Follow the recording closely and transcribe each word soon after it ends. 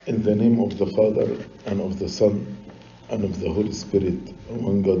In the name of the Father, and of the Son, and of the Holy Spirit,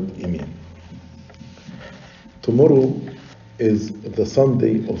 one God, Amen. Tomorrow is the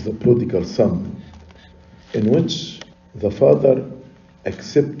Sunday of the prodigal son, in which the father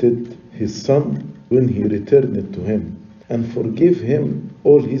accepted his son when he returned to him, and forgave him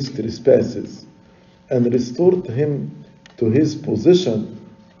all his trespasses, and restored him to his position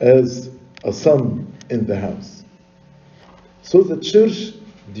as a son in the house. So the church,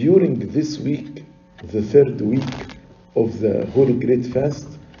 during this week, the third week of the Holy Great Fast,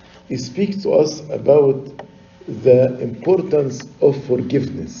 speaks to us about the importance of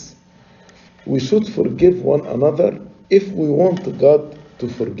forgiveness. We should forgive one another if we want God to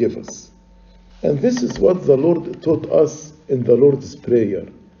forgive us. And this is what the Lord taught us in the Lord's Prayer.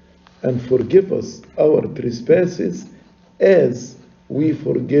 And forgive us our trespasses as we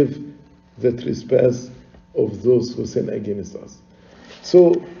forgive the trespass of those who sin against us.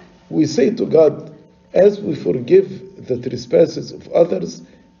 So we say to God, as we forgive the trespasses of others,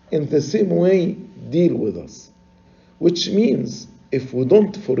 in the same way deal with us. Which means if we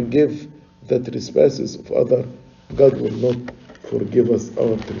don't forgive the trespasses of others, God will not forgive us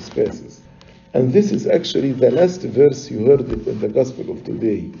our trespasses. And this is actually the last verse you heard it in the Gospel of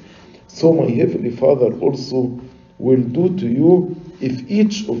today. So my Heavenly Father also will do to you if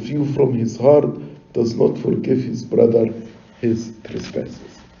each of you from his heart does not forgive his brother his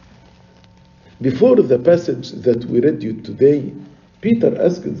trespasses. Before the passage that we read you today, Peter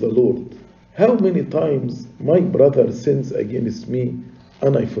asked the Lord, how many times my brother sins against me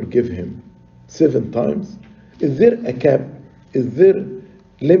and I forgive him? 7 times? Is there a cap? Is there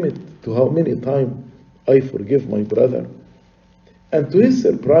limit to how many times I forgive my brother? And to his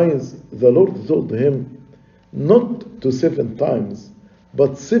surprise, the Lord told him not to 7 times,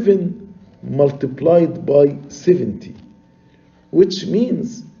 but 7 multiplied by 70. Which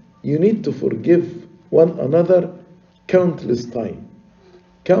means you need to forgive one another countless time,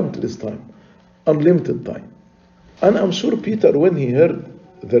 unlimited time. And I'm sure Peter, when he heard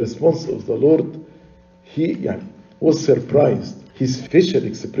the response of the Lord, he was surprised. His facial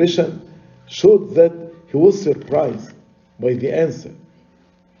expression showed that he was surprised by the answer.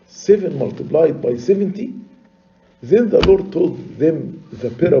 7 multiplied by 70. Then the Lord told them the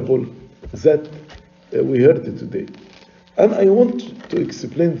parable that we heard today. And I want to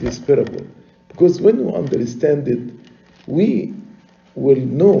explain this parable, because when we understand it, we will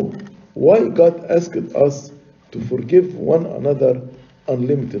know why God asked us to forgive one another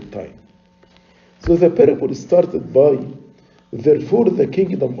unlimited time. So the parable started by, therefore the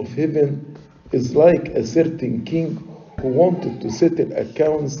kingdom of heaven is like a certain king who wanted to settle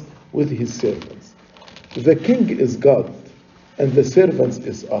accounts with his servants. The king is God, and the servants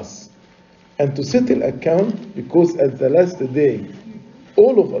is us. And to settle account, because at the last day,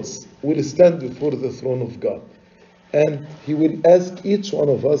 all of us will stand before the throne of God. And he will ask each one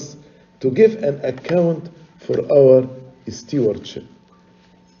of us to give an account for our stewardship.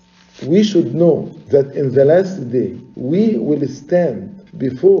 We should know that in the last day, we will stand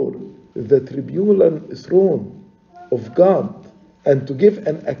before the tribunal throne of God and to give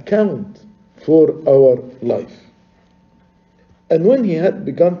an account for our life. And when he had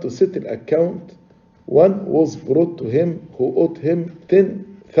begun to settle account, one was brought to him who owed him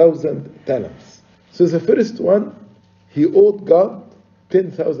 10,000 talents. So the first one, he owed God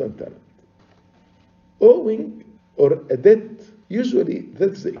 10,000 talents. Owing or a debt, usually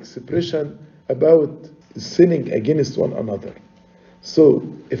that's the expression about sinning against one another. So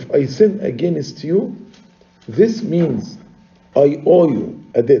if I sin against you, this means I owe you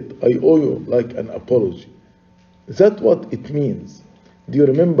a debt. I owe you like an apology. That's what it means. Do you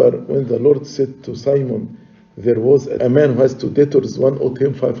remember when the Lord said to Simon, there was a man who has 2 debtors, one owed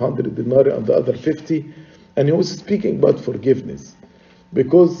him 500 denarii and the other 50, and he was speaking about forgiveness.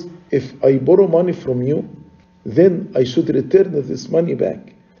 Because if I borrow money from you, then I should return this money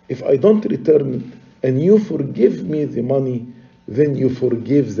back. If I don't return it and you forgive me the money, then you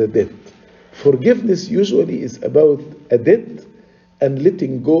forgive the debt. Forgiveness usually is about a debt and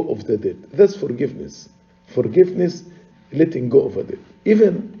letting go of the debt. That's forgiveness. Forgiveness, letting go of a debt.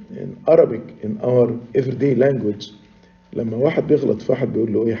 Even in Arabic, in our everyday language, لما واحد بيغلط في واحد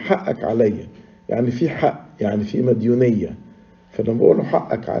بيقول له ايه حقك عليا، يعني في حق، يعني في مديونية. فلما بقول له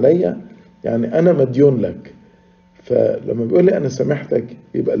حقك عليا يعني أنا مديون لك. فلما بيقول لي أنا سامحتك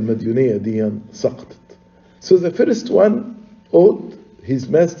يبقى المديونية دي سقطت. So the first one owed his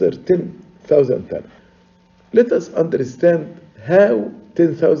master 10,000 talents. Let us understand how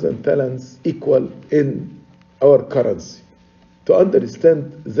 10,000 talents equal in our currency, to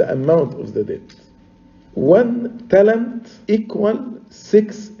understand the amount of the debt. 1 talent equal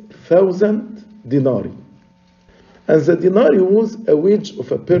 6 6,000 denarii. And the denarii was a wage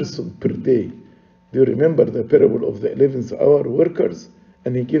of a person per day. Do you remember the parable of the 11th hour workers?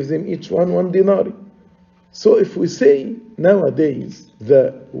 And he gives them each one denarii. So if we say nowadays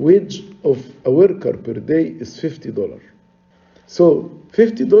the wage of a worker per day is $50. So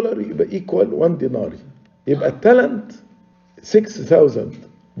 $50 يبقى equal 1 denarii. يبقى التالنت 6,000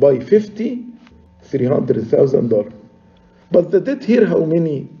 by 50, $300,000. But the debt here, how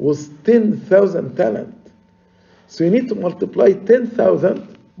many? Was 10,000 talent. So you need to multiply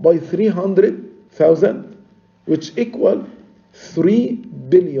 10,000 by 300,000, which equal 3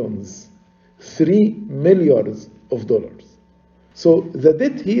 billions, 3 milliards of dollars. So the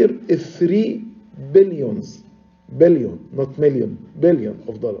debt here is 3 billions, billion, not million, billion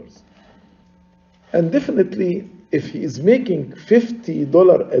of dollars. And definitely, if he is making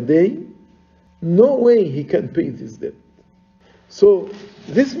 $50 a day, no way he can pay this debt. So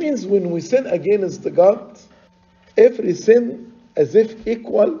this means when we sin against God, every sin as if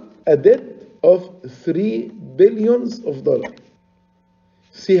equal a debt of 3 billions of dollars.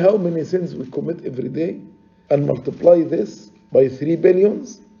 See how many sins we commit every day and multiply this by 3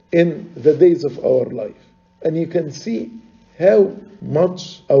 billions in the days of our life. And you can see how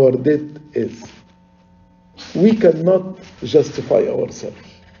much our debt is. We cannot justify ourselves.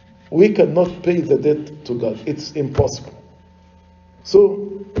 We cannot pay the debt to God. It's impossible.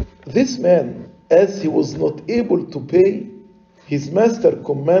 So this man, as he was not able to pay, his master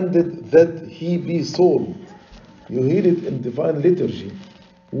commanded that he be sold. You hear it in divine liturgy.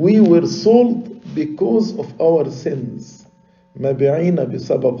 We were sold because of our sins. مبيعين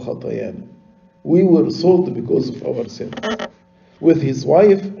بسبب خطايانا. We were sold because of our sins. With his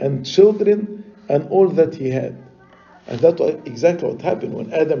wife and children and all that he had. And that's exactly what happened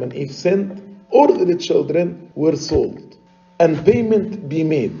when Adam and Eve sinned. All the children were sold. And payment be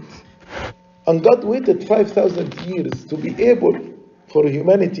made. And God waited 5,000 years to be able for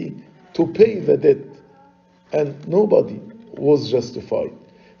humanity to pay the debt. And nobody was justified.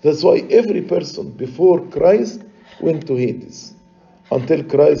 That's why every person before Christ went to Hades. Until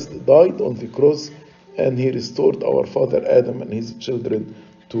Christ died on the cross and he restored our father Adam and his children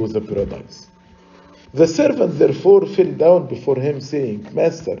to the paradise. The servant therefore fell down before him, saying,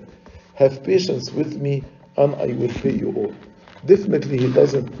 Master, have patience with me and I will pay you all. Definitely he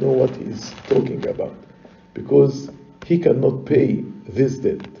doesn't know what he is talking about because he cannot pay this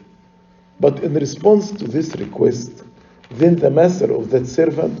debt. But in response to this request, then the master of that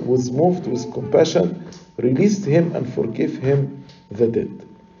servant was moved with compassion, released him and forgave him the debt.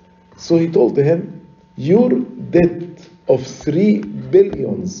 So he told him, your debt of 3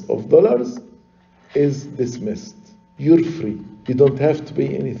 billions of dollars is dismissed. You're free. You don't have to pay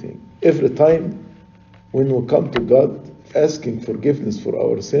anything. Every time when we come to God asking forgiveness for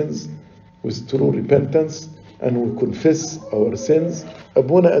our sins with true repentance and we confess our sins,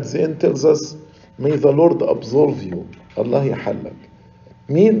 Abuna at the end tells us, may the Lord absolve you. Allah yahallak.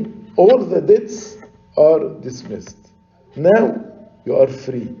 Mean all the debts are dismissed. Now you are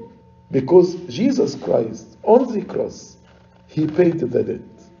free. Because Jesus Christ on the cross, He paid the debt.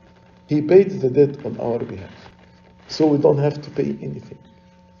 He paid the debt on our behalf. So we don't have to pay anything.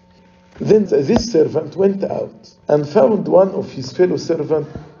 Then this servant went out and found one of his fellow servants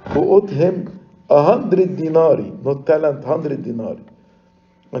who owed him 100 denarii, not talent, 100 denarii.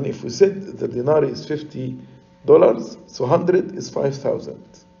 And if we said the denarii is $50, so 100 is 5,000.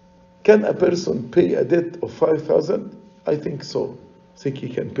 Can a person pay a debt of 5,000? I think so. I think he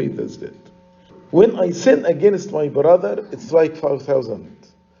can pay this debt. When I sin against my brother, it's like 5,000.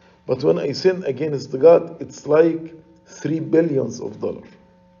 But when I sin against God, it's like 3 billions of dollars.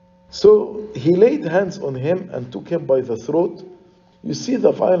 So he laid hands on him and took him by the throat. You see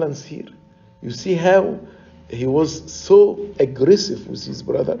the violence here. You see how he was so aggressive with his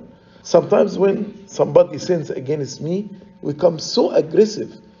brother. Sometimes when somebody sins against me, we become so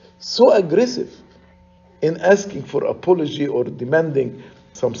aggressive in asking for apology or demanding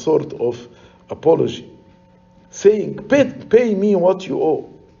some sort of apology, saying, pay me what you owe.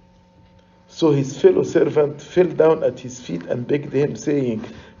 So his fellow servant fell down at his feet and begged him, saying,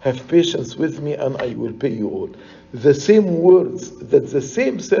 have patience with me and I will pay you all. The same words that the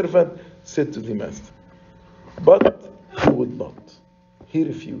same servant said to the master. But he would not. He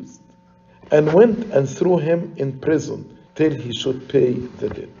refused and went and threw him in prison till he should pay the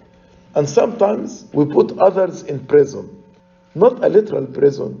debt. And sometimes we put others in prison, not a literal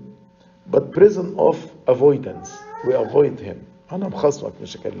prison, but prison of avoidance. We avoid him.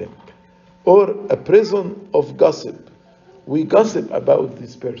 Or a prison of gossip. We gossip about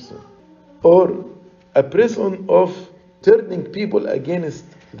this person. Or a prison of turning people against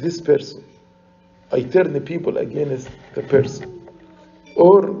this person. I turn the people against the person.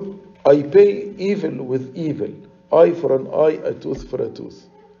 Or I pay evil with evil, eye for an eye, a tooth for a tooth.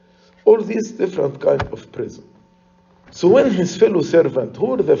 All these different kind of prison. So when his fellow servant,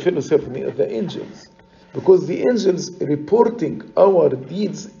 who are the fellow servant? The angels. Because the angels reporting our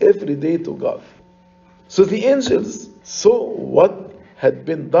deeds every day to God. So the angels saw what had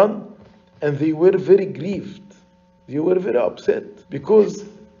been done and they were very grieved. They were very upset because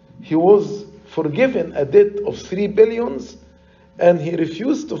he was forgiven a debt of 3 billions and he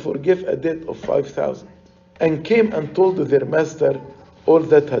refused to forgive a debt of 5,000 and came and told their master all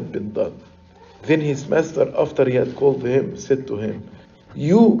that had been done. Then his master, after he had called him, said to him,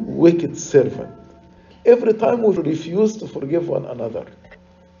 "You wicked servant, every time we refuse to forgive one another,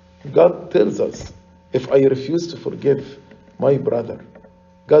 God tells us, if I refuse to forgive my brother,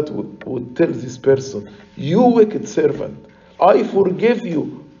 God would tell this person, you wicked servant, I forgive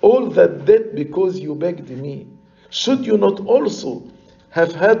you all that debt because you begged me. Should you not also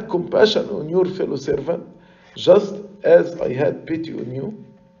have had compassion on your fellow servant, just as I had pity on you?"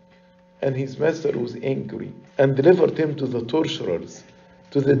 And his master was angry and delivered him to the torturers,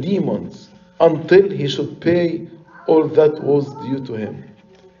 to the demons, until he should pay all that was due to him.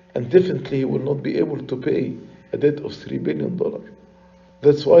 And definitely he will not be able to pay a debt of $3 billion.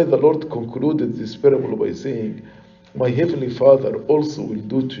 That's why the Lord concluded this parable by saying, "My heavenly Father also will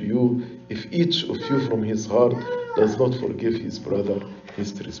do to you if each of you from his heart does not forgive his brother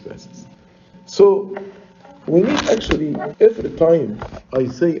his trespasses." So we need actually, every time I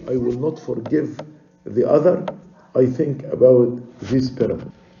say I will not forgive the other, I think about this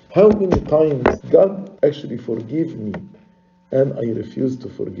parable. How many times God actually forgive me and I refuse to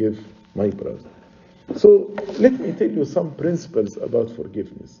forgive my brother? So let me tell you some principles about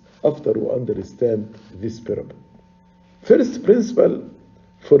forgiveness after we understand this parable. First principle,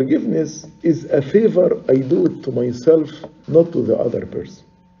 forgiveness is a favor I do it to myself, not to the other person.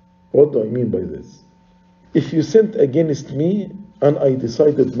 What do I mean by this? If you sinned against me and I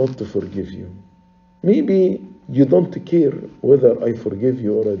decided not to forgive you, maybe you don't care whether I forgive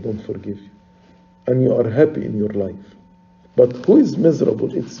you or I don't forgive you, and you are happy in your life. But who is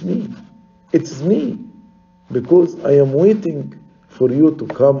miserable? It's me. It's me, because I am waiting for you to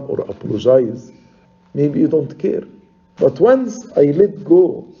come or apologize. Maybe you don't care. But once I let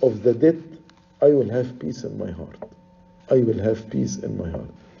go of the debt, I will have peace in my heart. I will have peace in my heart.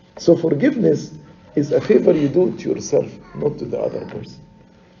 So forgiveness is a favor you do to yourself, not to the other person.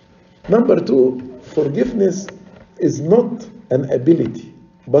 Number two, forgiveness is not an ability,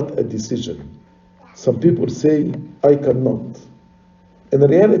 but a decision. Some people say, I cannot. In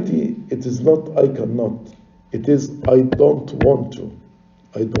reality, it is not I cannot. It is I don't want to.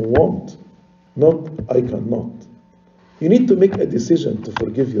 I don't want, not I cannot. You need to make a decision to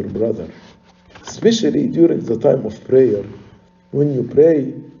forgive your brother, especially during the time of prayer. When you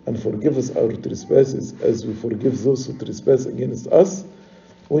pray and forgive us our trespasses as we forgive those who trespass against us,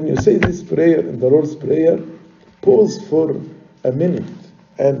 when you say this prayer in the Lord's Prayer, pause for a minute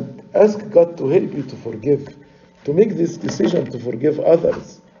and ask God to help you to forgive, to make this decision to forgive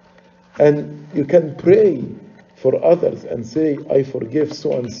others. And you can pray for others and say, I forgive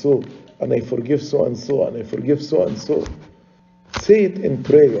so and so, and I forgive so and so, and I forgive so and so. Say it in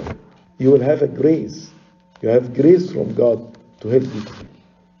prayer. You will have a grace. You have grace from God to help you.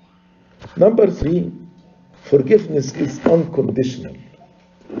 Number three, forgiveness is unconditional.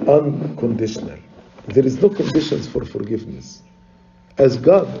 Unconditional. There is no conditions for forgiveness. As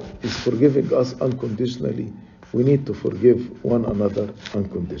God is forgiving us unconditionally, we need to forgive one another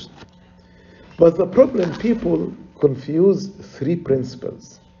unconditionally. But the problem, people confuse three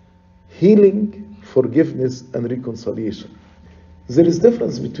principles: healing, forgiveness, and reconciliation. There is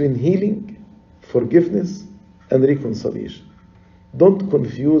difference between healing, forgiveness, and reconciliation. Don't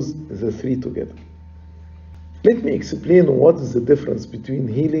confuse the three together. Let me explain what is the difference between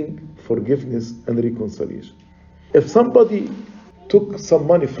healing, forgiveness, and reconciliation. If somebody took some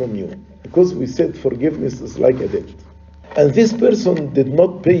money from you, because we said forgiveness is like a debt, and this person did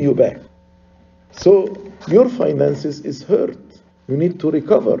not pay you back, so your finances is hurt. You need to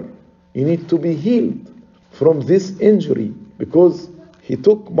recover. You need to be healed from this injury because he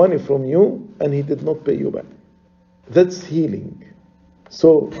took money from you and he did not pay you back. That's healing.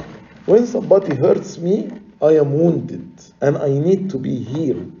 So when somebody hurts me, I am wounded and I need to be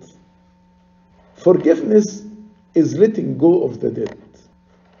healed. Forgiveness is letting go of the debt.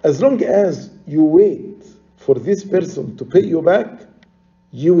 As long as you wait for this person to pay you back,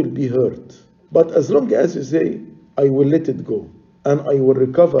 you will be hurt. But as long as you say, I will let it go, and I will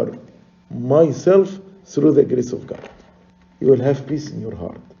recover myself through the grace of God. you will have peace in your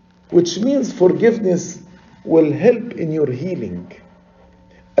heart. Which means forgiveness will help in your healing.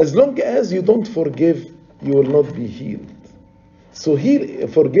 As long as you don't forgive, you will not be healed. So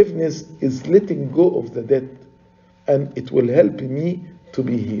forgiveness is letting go of the debt, and it will help me to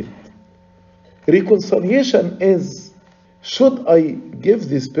be healed. Reconciliation is, should I give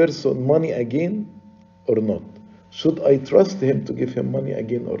this person money again or not? Should I trust him to give him money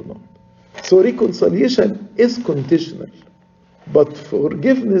again or not? So reconciliation is conditional, but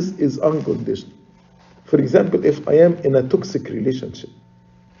forgiveness is unconditional. For example, if I am in a toxic relationship,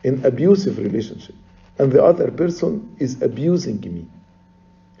 in abusive relationship, and the other person is abusing me,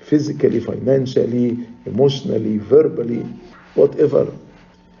 physically, financially, emotionally, verbally, whatever,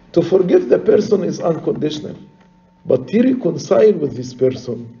 to forgive the person is unconditional. But to reconcile with this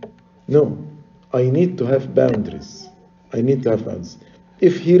person, no, I need to have boundaries. I need to have boundaries.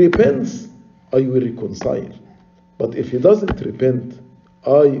 If he repents, I will reconcile. But if he doesn't repent,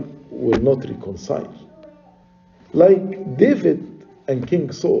 I will not reconcile. Like David and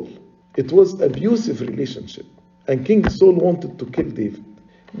King Saul, it was abusive relationship, and King Saul wanted to kill David.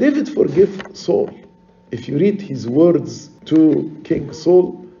 David forgave Saul. If you read his words to King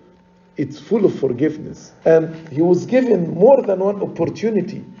Saul, it's full of forgiveness. And he was given more than one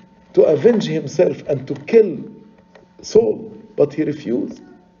opportunity to avenge himself and to kill Saul, but he refused.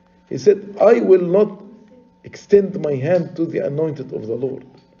 He said, I will not extend my hand to the anointed of the Lord.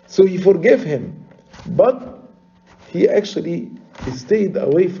 So he forgave him, but he actually stayed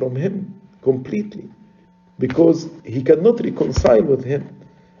away from him completely, because he cannot reconcile with him.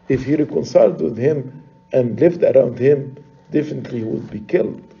 If he reconciled with him and lived around him, definitely he would be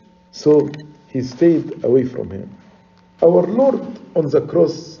killed. So he stayed away from him. Our Lord on the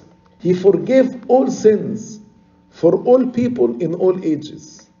cross, he forgave all sins for all people in all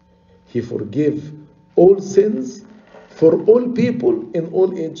ages. He forgave all sins for all people in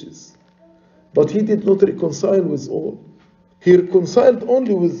all ages. But he did not reconcile with all. He reconciled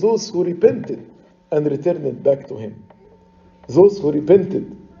only with those who repented and returned back to him. Those who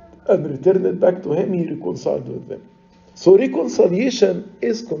repented and returned back to him, he reconciled with them. So reconciliation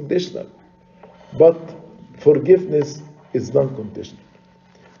is conditional, but forgiveness is non-conditional.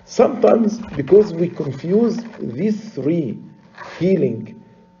 Sometimes, because we confuse these three, healing,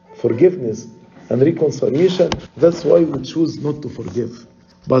 forgiveness, and reconciliation, that's why we choose not to forgive.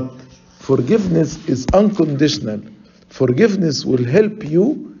 But forgiveness is unconditional. Forgiveness will help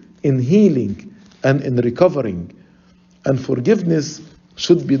you in healing and in recovering. And forgiveness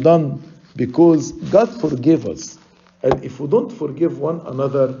should be done because God forgave us. And if we don't forgive one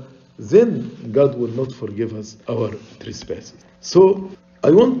another, then God will not forgive us our trespasses. So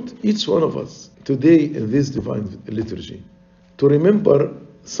I want each one of us today in this divine liturgy to remember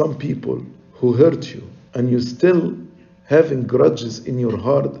some people who hurt you and you still having grudges in your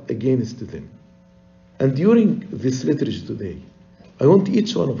heart against them. And during this liturgy today, I want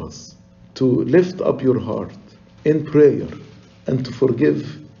each one of us to lift up your heart in prayer and to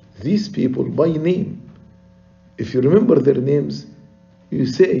forgive these people by name. If you remember their names, you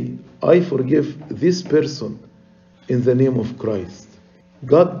say, I forgive this person in the name of Christ.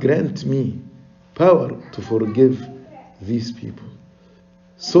 God grant me power to forgive these people.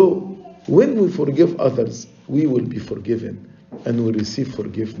 So when we forgive others, we will be forgiven and will receive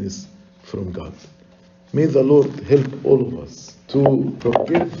forgiveness from God. May the Lord help all of us to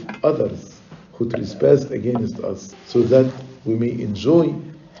forgive others who trespass against us, so that we may enjoy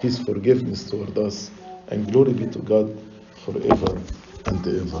His forgiveness toward us. And glory be to God forever and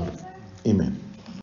ever. Amen.